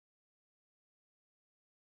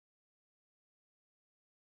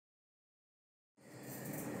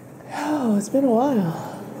Oh, it's been a while.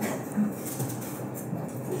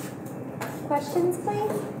 Questions,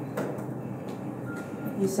 please?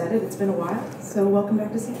 You said it, it's been a while, so welcome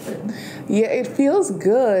back to Stanford. Yeah, it feels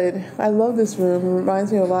good. I love this room. It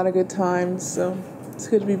reminds me of a lot of good times, so it's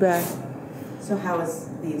good to be back. So how has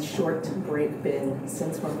the short break been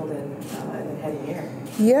since Wimbledon and then heading here?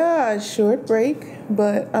 Yeah, short break,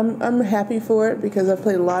 but I'm happy for it because I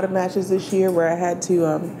played a lot of matches this year where I had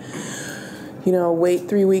to, wait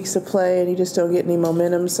 3 weeks to play and you just don't get any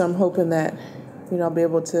momentum. So I'm hoping that, I'll be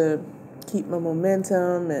able to keep my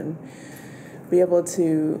momentum and be able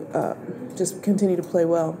to just continue to play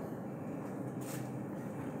well.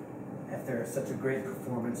 After such a great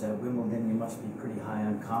performance at Wimbledon, you must be pretty high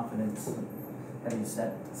on confidence. Have you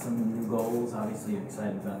set some new goals? Obviously, you're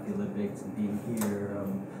excited about the Olympics and being here.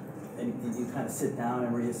 And did you kind of sit down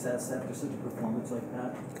and reassess after such a performance like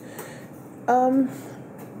that?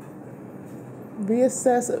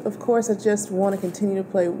 Reassess, of course, I just want to continue to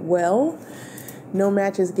play well. No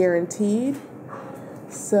match is guaranteed.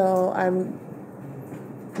 So I'm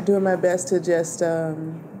doing my best to just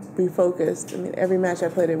be focused. I mean, every match I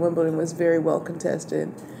played at Wimbledon was very well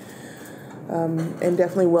contested. And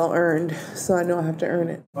definitely well earned, so I know I have to earn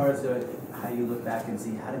it. As far as how you look back and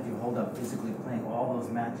see, how did you hold up physically playing all those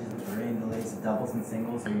matches with the rain delays, the doubles and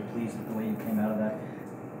singles? Are you pleased with the way you came out of that?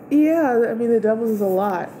 Yeah, I mean, the doubles is a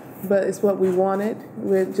lot, but it's what we wanted.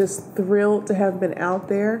 We're just thrilled to have been out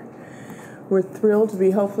there. We're thrilled to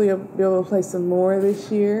be hopefully be able to play some more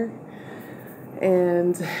this year.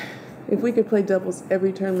 And if we could play doubles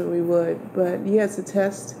every tournament, we would. But yeah, it's a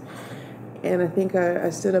test. And I think I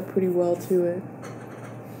stood up pretty well to it.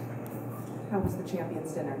 How was the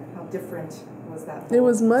Champions Dinner? How different was that? It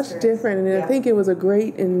was much different, and yeah. I think it was a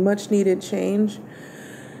great and much needed change.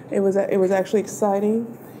 It was actually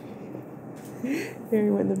exciting. Harry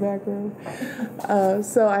went in the back room.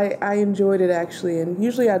 So I enjoyed it actually, and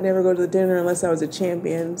usually I'd never go to the dinner unless I was a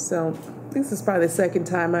champion. So this is probably the second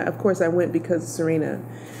time. Of course, I went because of Serena.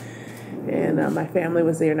 And my family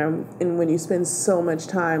was there, and when you spend so much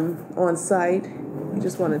time on site, you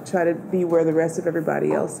just want to try to be where the rest of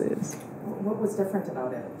everybody else is. What was different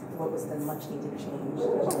about it? What was the much needed change?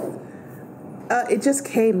 It just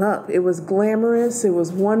came up. It was glamorous. It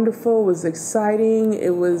was wonderful. It was exciting.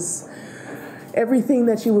 It was everything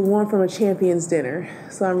that you would want from a Champions Dinner.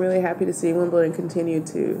 So I'm really happy to see Wimbledon continue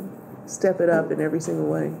to step it up in every single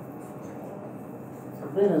way.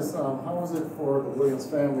 Venus, how was it for the Williams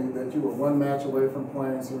family that you were one match away from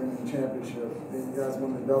playing Serena in the championship, then you guys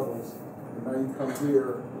won the doubles, and now you come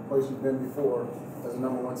here, the place you've been before, as a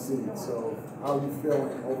 #1 seed. So how are you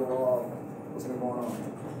feeling overall? What's been going on?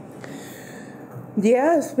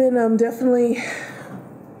 Yeah, it's been definitely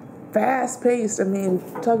fast-paced. I mean,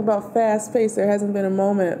 talk about fast-paced. There hasn't been a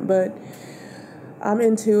moment, but I'm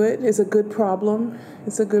into it. It's a good problem.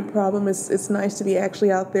 It's a good problem. It's nice to be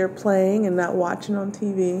actually out there playing and not watching on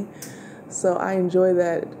TV. So I enjoy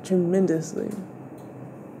that tremendously.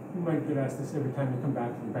 You might get asked this every time you come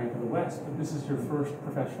back to the Bank of the West, but this is your first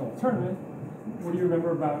professional tournament. What do you remember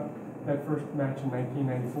about that first match in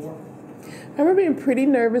 1994? I remember being pretty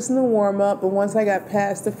nervous in the warm-up, but once I got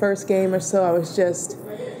past the first game or so, I was just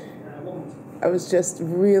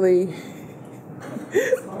really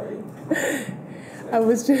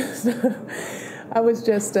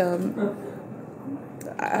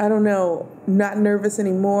I don't know, not nervous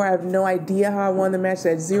anymore. I have no idea how I won the match. I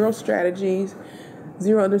had zero strategies,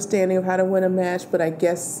 zero understanding of how to win a match, but I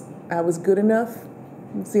guess I was good enough.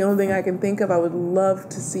 It's the only thing I can think of. I would love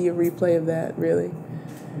to see a replay of that, really.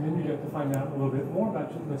 And then you get to find out a little bit more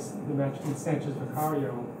about the match with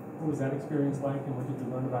Sanchez-Vicario. What was that experience like, and what did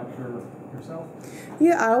you learn about yourself?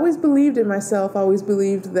 Yeah, I always believed in myself. I always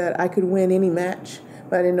believed that I could win any match,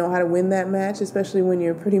 but I didn't know how to win that match, especially when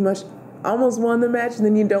you're pretty much almost won the match and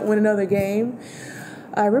then you don't win another game.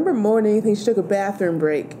 I remember more than anything, she took a bathroom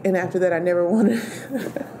break, and after that I never won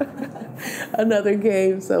another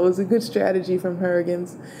game. So it was a good strategy from her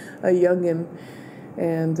against a youngin'.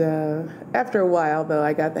 And after a while, though,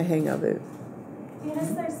 I got the hang of it.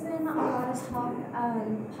 Venus, there's been a lot of talk,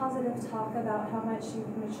 positive talk about how much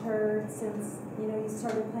you've matured since you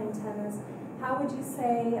started playing tennis. How would you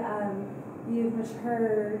say you've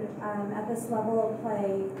matured at this level of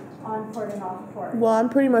play on court and off court? Well, I'm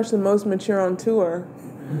pretty much the most mature on tour.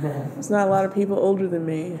 There's not a lot of people older than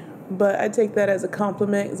me. But I take that as a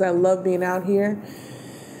compliment because I love being out here.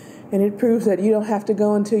 And it proves that you don't have to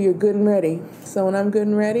go until you're good and ready. So when I'm good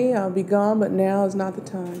and ready, I'll be gone, but now is not the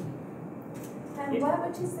time. And And what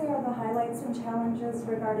would you say are the highlights and challenges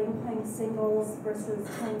regarding playing singles versus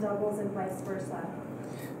playing doubles and vice versa?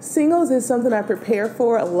 Singles is something I prepare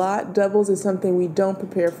for a lot. Doubles is something we don't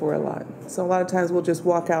prepare for a lot. So a lot of times we'll just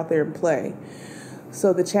walk out there and play.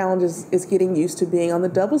 So the challenge is getting used to being on the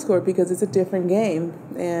doubles court because it's a different game.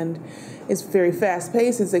 And it's very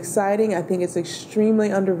fast-paced. It's exciting. I think it's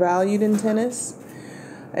extremely undervalued in tennis.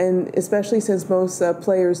 And especially since most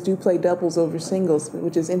players do play doubles over singles,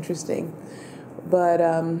 which is interesting. But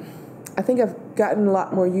I think I've gotten a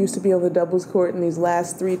lot more used to being on the doubles court in these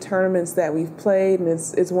last 3 tournaments that we've played, and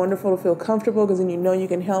it's wonderful to feel comfortable because then you know you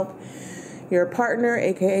can help your partner,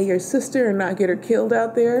 aka your sister, and not get her killed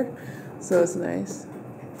out there. So it's nice.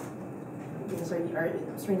 So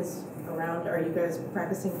Serena's around. Are you guys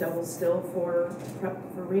practicing doubles still for prep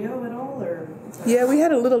for Rio at all, or? Yeah, we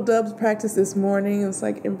had a little dubs practice this morning. It was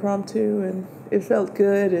like impromptu, and it felt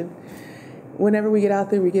good. And whenever we get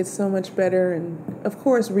out there, we get so much better. And of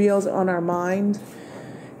course, Rio's on our mind.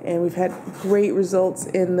 And we've had great results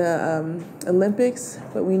in the Olympics,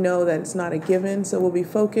 but we know that it's not a given. So we'll be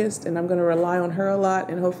focused, and I'm going to rely on her a lot.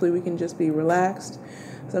 And hopefully we can just be relaxed.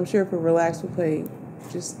 So I'm sure if we're relaxed, we'll play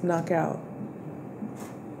just knockout.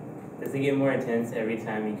 Does it get more intense every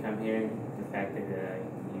time you come here? The fact that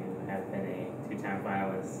you have been a 2-time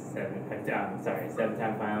finalist,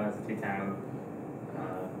 7-time finalist, 2-time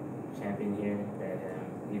champion here that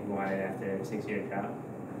you've won it after a 6-year drought?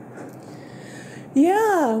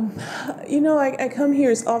 Yeah, I come here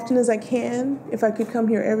as often as I can. If I could come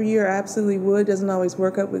here every year, I absolutely would. Doesn't always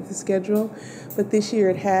work up with the schedule, but this year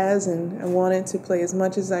it has, and I wanted to play as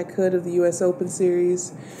much as I could of the U.S. Open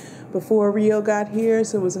Series before Rio got here,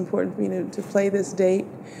 so it was important for me to play this date.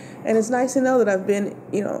 And it's nice to know that I've been,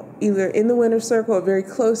 either in the winner's circle or very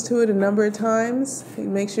close to it a number of times. It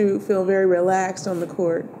makes you feel very relaxed on the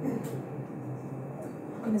court.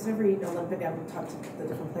 And is every Olympic, I've talked to the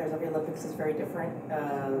different players, every Olympics is very different.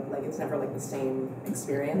 It's never like the same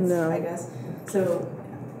experience, No. I guess. So,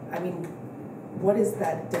 what is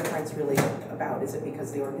that difference really about? Is it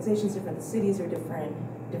because the organization's different, the cities are different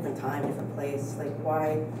time, different place? Like,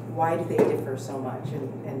 why do they differ so much?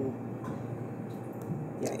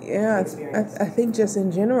 I think just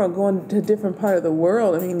in general, going to a different part of the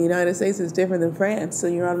world, the United States is different than France, so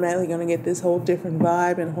you're automatically going to get this whole different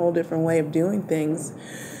vibe and a whole different way of doing things.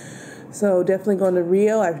 So definitely going to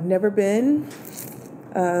Rio. I've never been.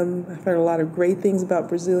 I've heard a lot of great things about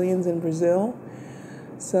Brazilians in Brazil,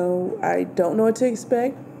 so I don't know what to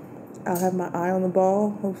expect. I'll have my eye on the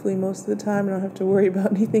ball, hopefully most of the time, and I don't have to worry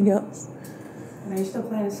about anything else. And are you still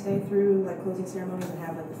planning to stay through closing ceremonies and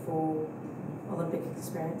have the full Olympic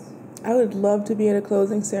experience? I would love to be at a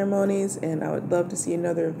closing ceremonies, and I would love to see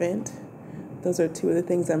another event. Those are 2 of the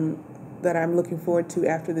things that I'm looking forward to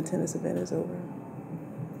after the tennis event is over.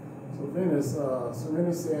 So Venus,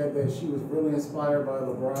 Serena said that she was really inspired by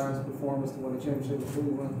LeBron's performance to win the championship in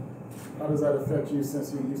Cleveland. How does that affect you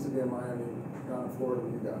since you used to be in Miami, down in Florida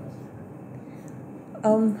with you guys?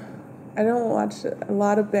 I don't watch a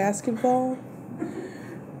lot of basketball,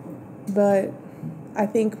 but I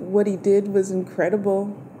think what he did was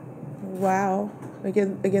incredible. Wow.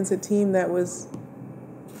 Against a team that was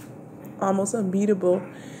almost unbeatable.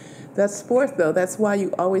 That's sport, though. That's why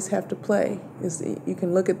you always have to play. You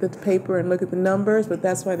can look at the paper and look at the numbers, but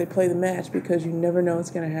that's why they play the match, because you never know what's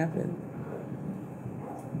going to happen.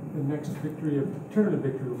 The next tournament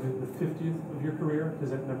victory will be the 50th of your career. Does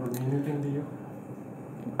that number mean anything to you?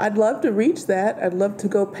 I'd love to reach that. I'd love to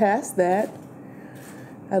go past that.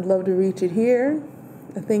 I'd love to reach it here.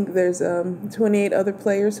 I think there's 28 other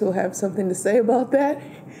players who'll have something to say about that.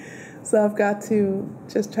 So I've got to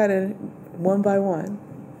just try to one by one.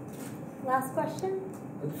 Last question?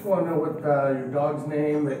 I just want to know what your dog's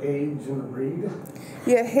name, the age, and the breed.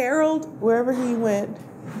 Yeah, Harold, wherever he went.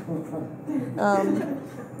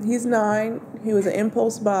 He's 9. He was an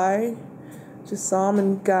impulse buy. Just saw him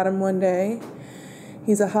and got him one day.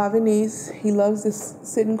 He's a Havanese. He loves to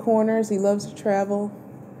sit in corners. He loves to travel.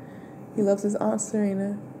 He loves his Aunt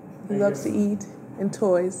Serena. He loves to eat and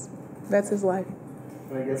toys. That's his life.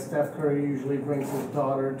 And I guess Steph Curry usually brings his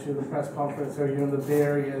daughter to the press conference. Are you in the Bay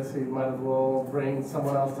Area, so you might as well bring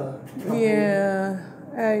someone else to come Yeah,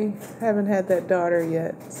 I haven't had that daughter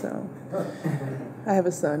yet, so I have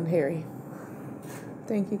a son, Harry.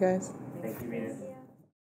 Thank you, guys. Thank you, Venus.